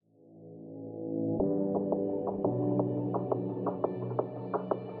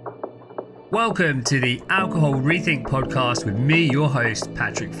Welcome to the Alcohol Rethink podcast with me, your host,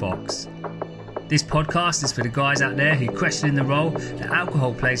 Patrick Fox. This podcast is for the guys out there who question the role that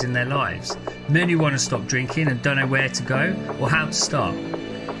alcohol plays in their lives, men who want to stop drinking and don't know where to go or how to start.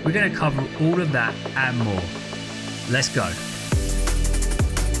 We're going to cover all of that and more. Let's go.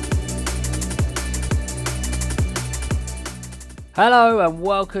 Hello and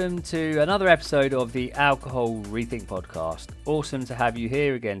welcome to another episode of the Alcohol Rethink podcast. Awesome to have you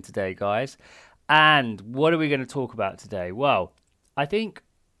here again today, guys. And what are we going to talk about today? Well, I think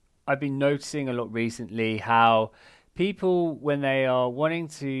I've been noticing a lot recently how people, when they are wanting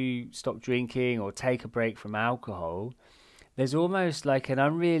to stop drinking or take a break from alcohol, there's almost like an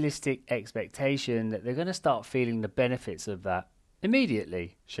unrealistic expectation that they're going to start feeling the benefits of that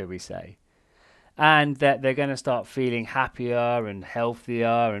immediately, shall we say. And that they're going to start feeling happier and healthier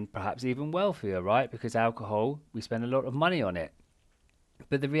and perhaps even wealthier, right? Because alcohol, we spend a lot of money on it.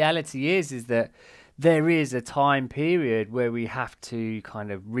 But the reality is that there is a time period where we have to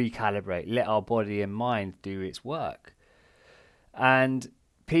kind of recalibrate, let our body and mind do its work. And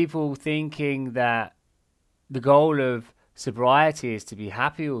people thinking that the goal of sobriety is to be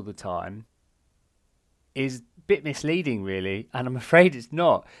happy all the time is bit misleading, really, and I'm afraid it's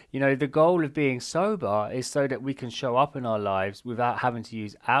not. You know, the goal of being sober is so that we can show up in our lives without having to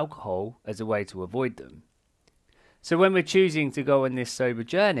use alcohol as a way to avoid them. So when we're choosing to go on this sober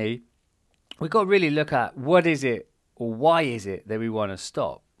journey, we've got to really look at what is it or why is it that we want to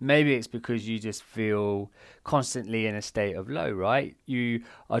stop. Maybe it's because you just feel constantly in a state of low, right? You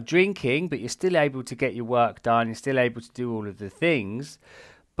are drinking, but you're still able to get your work done, you're still able to do all of the things,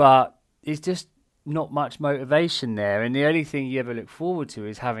 but it's just not much motivation there, and the only thing you ever look forward to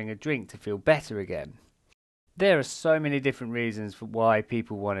is having a drink to feel better again. There are so many different reasons for why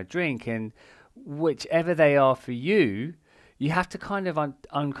people want to drink, and whichever they are for you, you have to kind of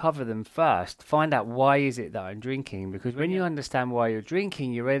uncover them first. Find out, why is it that I'm drinking? Because when you understand why you're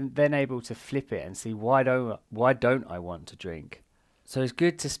drinking, you're then able to flip it and see, why don't I want to drink? So it's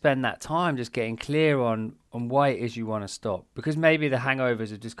good to spend that time just getting clear on why it is you want to stop. Because maybe the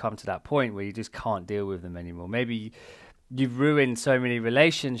hangovers have just come to that point where you just can't deal with them anymore. Maybe you've ruined so many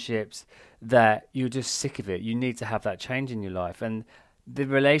relationships that you're just sick of it. You need to have that change in your life. And the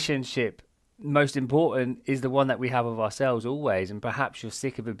relationship most important is the one that we have with ourselves always. And perhaps you're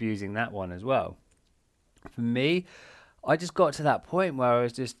sick of abusing that one as well. For me, I just got to that point where I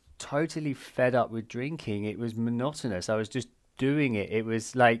was just totally fed up with drinking. It was monotonous. I was just doing it. It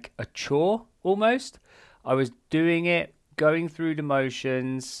was like a chore almost. I was doing it, going through the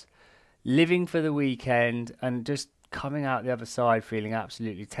motions, living for the weekend, and just coming out the other side feeling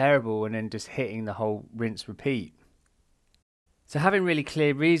absolutely terrible, and then just hitting the whole rinse repeat. So having really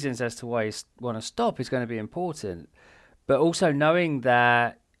clear reasons as to why you want to stop is going to be important, but also knowing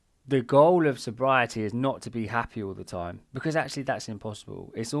that the goal of sobriety is not to be happy all the time, because actually that's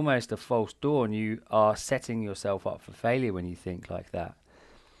impossible. It's almost a false dawn. You are setting yourself up for failure when you think like that.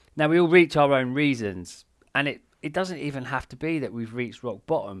 Now, we all reach our own reasons, and it doesn't even have to be that we've reached rock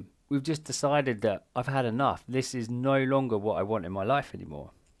bottom. We've just decided that I've had enough. This is no longer what I want in my life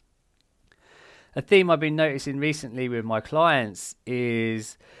anymore. A theme I've been noticing recently with my clients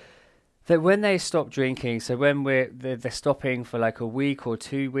is that when they stop drinking, so when they're stopping for like a week or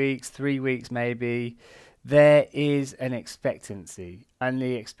 2 weeks, 3 weeks maybe, there is an expectancy, and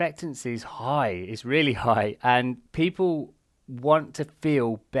the expectancy is high. It's really high, and people want to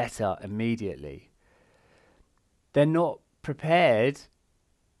feel better immediately. They're not prepared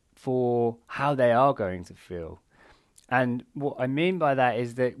for how they are going to feel. And what I mean by that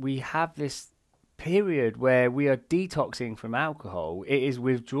is that we have this period where we are detoxing from alcohol. It is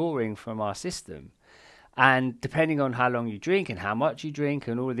withdrawing from our system, and depending on how long you drink and how much you drink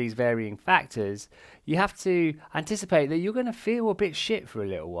and all of these varying factors, you have to anticipate that you're going to feel a bit shit for a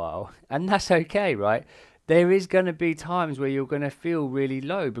little while, and that's okay, right? There is going to be times where you're going to feel really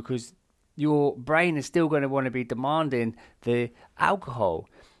low because your brain is still going to want to be demanding the alcohol.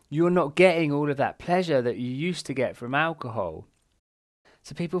 You're not getting all of that pleasure that you used to get from alcohol.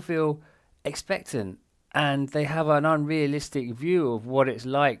 So people feel expectant, and they have an unrealistic view of what it's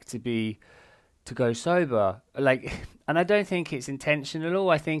like to go sober. And I don't think it's intentional.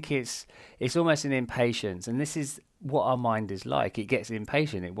 I think it's almost an impatience, and this is what our mind is like. It gets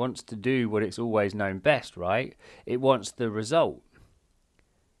impatient. It wants to do what it's always known best, right? It wants the result.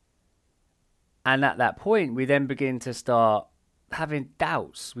 And at that point, we then begin to start having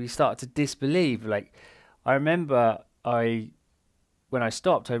doubts. We start to disbelieve. Like, I remember when I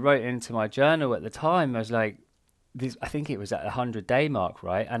stopped, I wrote into my journal at the time, I was like, I think it was at the 100-day mark,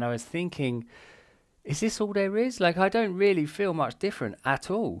 right? And I was thinking, is this all there is? Like, I don't really feel much different at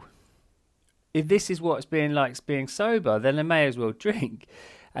all. if this is what it's being like being sober, then I may as well drink.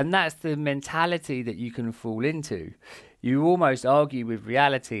 And that's the mentality that you can fall into. You almost argue with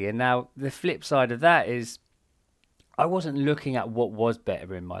reality. And now the flip side of that is I wasn't looking at what was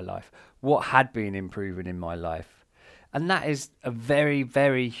better in my life, what had been improving in my life. And that is a very,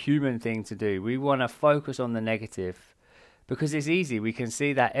 very human thing to do. We want to focus on the negative because it's easy. We can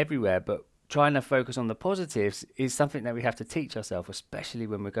see that everywhere. But trying to focus on the positives is something that we have to teach ourselves, especially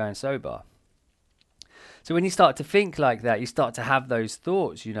when we're going sober. So when you start to think like that, you start to have those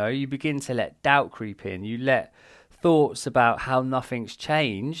thoughts, you begin to let doubt creep in. You let thoughts about how nothing's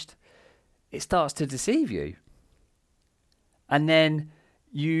changed. It starts to deceive you. And then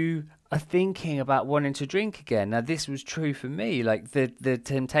you are thinking about wanting to drink again. Now, this was true for me. Like the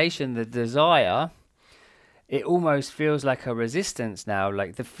temptation, the desire, it almost feels like a resistance now.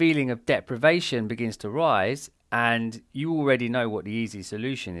 Like the feeling of deprivation begins to rise. And you already know what the easy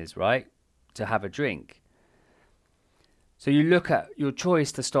solution is, right? To have a drink. So you look at your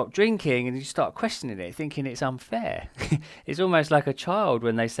choice to stop drinking and you start questioning it, thinking it's unfair. It's almost like a child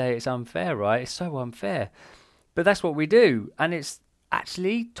when they say it's unfair, right? It's so unfair. But that's what we do. And it's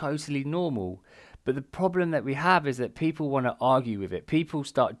actually totally normal. But the problem that we have is that people want to argue with it. People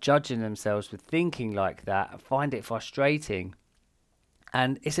start judging themselves for thinking like that and find it frustrating.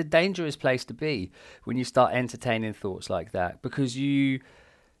 And it's a dangerous place to be when you start entertaining thoughts like that because you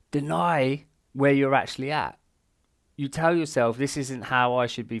deny where you're actually at. You tell yourself this isn't how I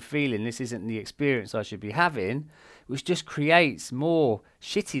should be feeling, this isn't the experience I should be having, which just creates more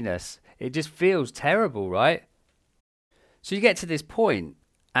shittiness. It just feels terrible, right? So you get to this point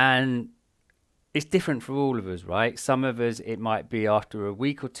and it's different for all of us, right? Some of us, it might be after a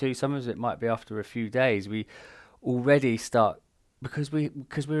week or two. Some of us, it might be after a few days. We already start, because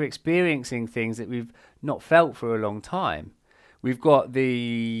we're experiencing things that we've not felt for a long time. We've got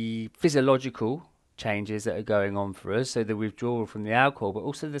the physiological changes that are going on for us, so the withdrawal from the alcohol, but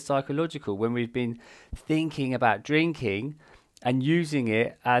also the psychological, when we've been thinking about drinking and using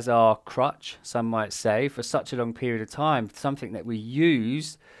it as our crutch, some might say, for such a long period of time, something that we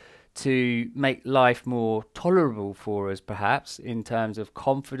use to make life more tolerable for us, perhaps in terms of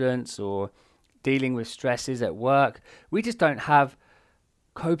confidence or dealing with stresses at work. We just don't have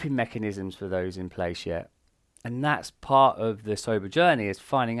coping mechanisms for those in place yet. And that's part of the sober journey, is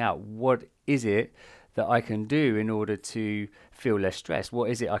finding out what is it that I can do in order to feel less stressed. What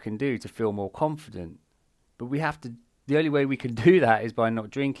is it I can do to feel more confident? But the only way we can do that is by not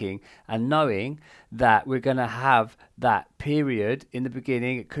drinking and knowing that we're going to have that period in the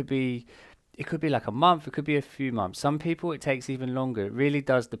beginning. It could be like a month, it could be a few months. Some people, it takes even longer. It really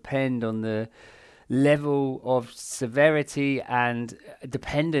does depend on the level of severity and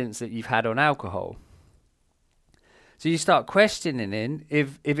dependence that you've had on alcohol. So you start questioning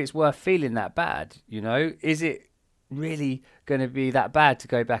if it's worth feeling that bad, Is it really going to be that bad to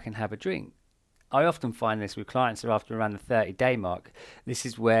go back and have a drink? I often find this with clients after around the 30-day mark. This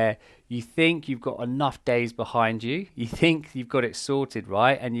is where you think you've got enough days behind you. You think you've got it sorted,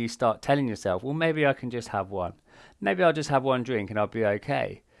 right? And you start telling yourself, well, maybe I can just have one. Maybe I'll just have one drink and I'll be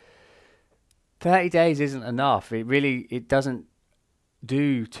okay. 30 days isn't enough. It doesn't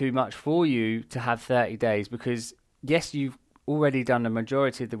do too much for you to have 30 days because yes, you've already done the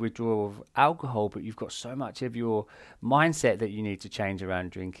majority of the withdrawal of alcohol, but you've got so much of your mindset that you need to change around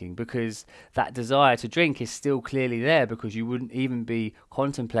drinking, because that desire to drink is still clearly there, because you wouldn't even be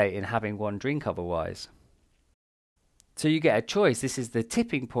contemplating having one drink otherwise. So you get a choice. This is the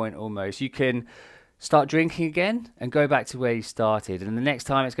tipping point almost. You can start drinking again and go back to where you started, and the next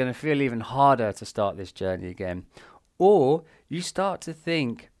time it's going to feel even harder to start this journey again. Or you start to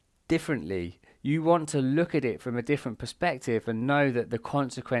think differently. You want to look at it from a different perspective and know that the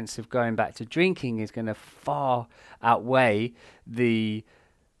consequence of going back to drinking is going to far outweigh the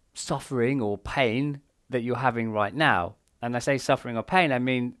suffering or pain that you're having right now. And I say suffering or pain, I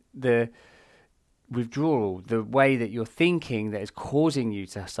mean the withdrawal, the way that you're thinking that is causing you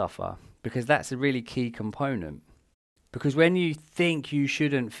to suffer, because that's a really key component. Because when you think you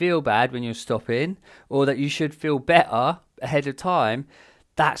shouldn't feel bad when you're stopping, or that you should feel better ahead of time,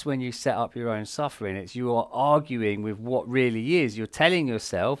 that's when you set up your own suffering. It's you are arguing with what really is. You're telling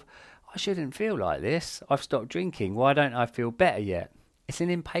yourself, I shouldn't feel like this. I've stopped drinking. Why don't I feel better yet? It's an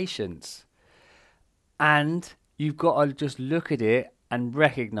impatience. And you've got to just look at it and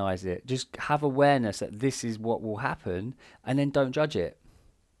recognize it. Just have awareness that this is what will happen, and then don't judge it.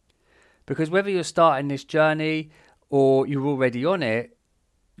 Because whether you're starting this journey or you're already on it,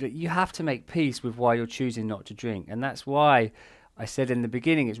 you have to make peace with why you're choosing not to drink. And that's why I said in the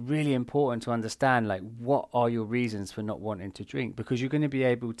beginning, it's really important to understand like what are your reasons for not wanting to drink, because you're going to be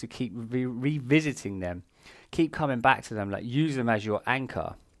able to keep revisiting them, keep coming back to them, like use them as your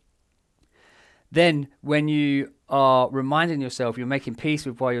anchor. Then when you are reminding yourself, you're making peace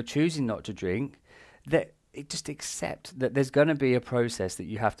with why you're choosing not to drink, that just accept that there's going to be a process that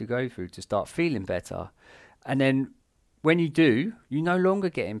you have to go through to start feeling better. And then when you do, you no longer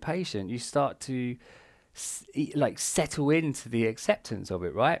get impatient. You start to like settle into the acceptance of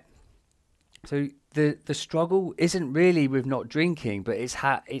it, right? So the struggle isn't really with not drinking, but it's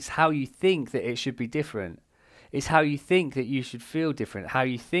how you think that it should be different. It's how you think that you should feel different, how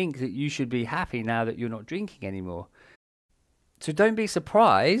you think that you should be happy now that you're not drinking anymore. So don't be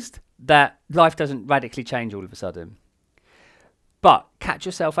surprised that life doesn't radically change all of a sudden. But catch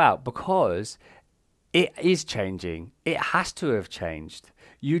yourself out, because it is changing. It has to have changed.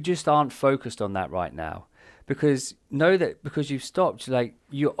 You just aren't focused on that right now. Because know that because you've stopped, like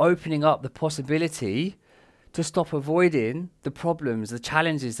you're opening up the possibility to stop avoiding the problems, the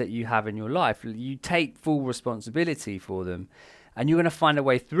challenges that you have in your life. You take full responsibility for them, and you're going to find a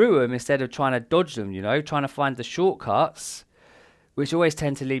way through them instead of trying to dodge them, trying to find the shortcuts, which always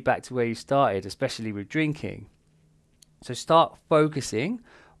tend to lead back to where you started, especially with drinking. So start focusing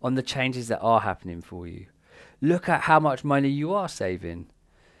on the changes that are happening for you. Look at how much money you are saving.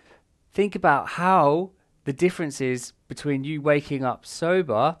 Think about how the difference is between you waking up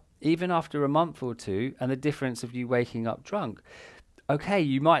sober, even after a month or two, and the difference of you waking up drunk. Okay,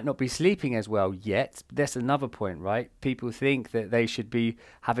 you might not be sleeping as well yet. That's another point, right? People think that they should be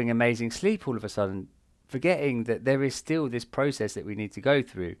having amazing sleep all of a sudden, forgetting that there is still this process that we need to go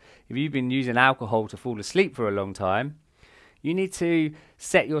through. If you've been using alcohol to fall asleep for a long time, you need to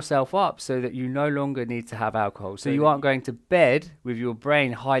set yourself up so that you no longer need to have alcohol. So you aren't going to bed with your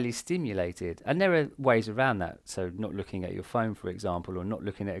brain highly stimulated. And there are ways around that. So not looking at your phone, for example, or not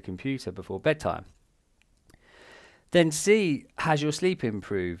looking at a computer before bedtime. Then see, has your sleep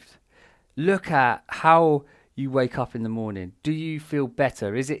improved? Look at how you wake up in the morning. Do you feel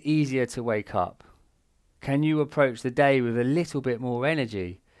better? Is it easier to wake up? Can you approach the day with a little bit more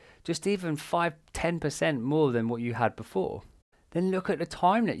energy? Just even 5-10% more than what you had before. Then look at the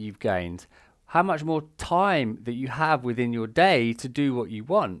time that you've gained. How much more time that you have within your day to do what you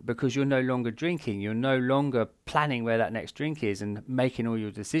want, because you're no longer drinking. You're no longer planning where that next drink is and making all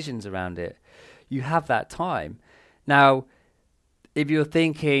your decisions around it. You have that time. Now, if you're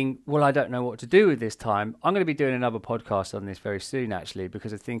thinking, well, I don't know what to do with this time, I'm going to be doing another podcast on this very soon, actually,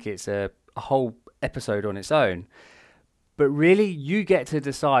 because I think it's a whole episode on its own. But really, you get to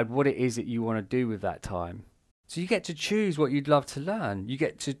decide what it is that you want to do with that time. So you get to choose what you'd love to learn. You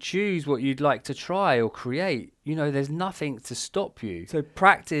get to choose what you'd like to try or create. There's nothing to stop you. So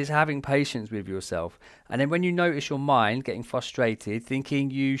practice having patience with yourself. And then when you notice your mind getting frustrated, thinking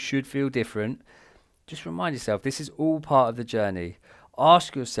you should feel different, just remind yourself this is all part of the journey.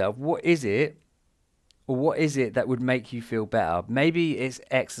 Ask yourself, what is it that would make you feel better? Maybe it's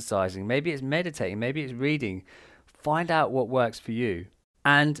exercising, maybe it's meditating, maybe it's reading. Find out what works for you.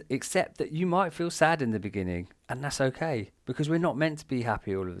 And accept that you might feel sad in the beginning, and that's okay, because we're not meant to be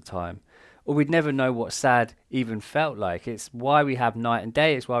happy all of the time, or we'd never know what sad even felt like. It's why we have night and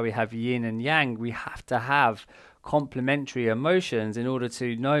day. It's why we have yin and yang. We have to have complementary emotions in order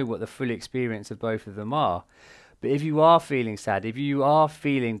to know what the full experience of both of them are. But if you are feeling sad, if you are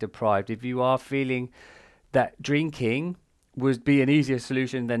feeling deprived, if you are feeling that drinking would be an easier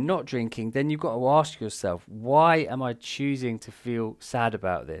solution than not drinking, then you've got to ask yourself, why am I choosing to feel sad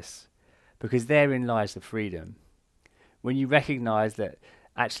about this? Because therein lies the freedom. When you recognize that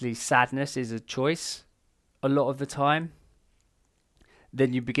actually sadness is a choice a lot of the time,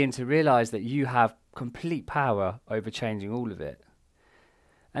 then you begin to realize that you have complete power over changing all of it.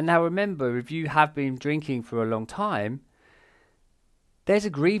 And now remember, if you have been drinking for a long time, there's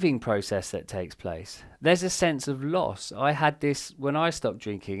a grieving process that takes place. There's a sense of loss. I had this when I stopped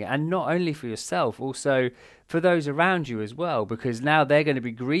drinking, and not only for yourself, also for those around you as well, because now they're going to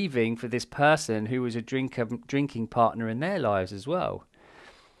be grieving for this person who was a drinking partner in their lives as well.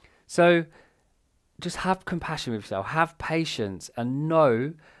 So just have compassion with yourself, have patience, and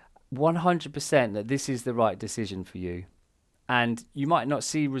know 100% that this is the right decision for you. And you might not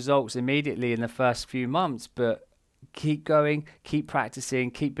see results immediately in the first few months, but keep going, keep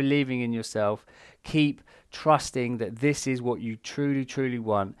practicing, keep believing in yourself, keep trusting that this is what you truly, truly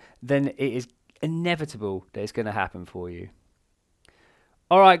want. Then it is inevitable that it's going to happen for you.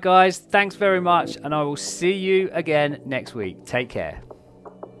 All right, guys, thanks very much, and I will see you again next week. Take care.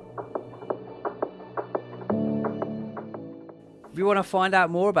 If you want to find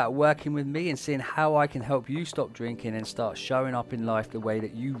out more about working with me and seeing how I can help you stop drinking and start showing up in life the way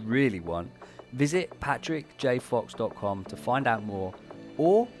that you really want, visit patrickjfox.com to find out more,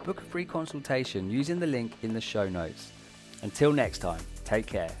 or book a free consultation using the link in the show notes. Until next time, take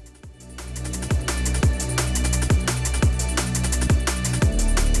care.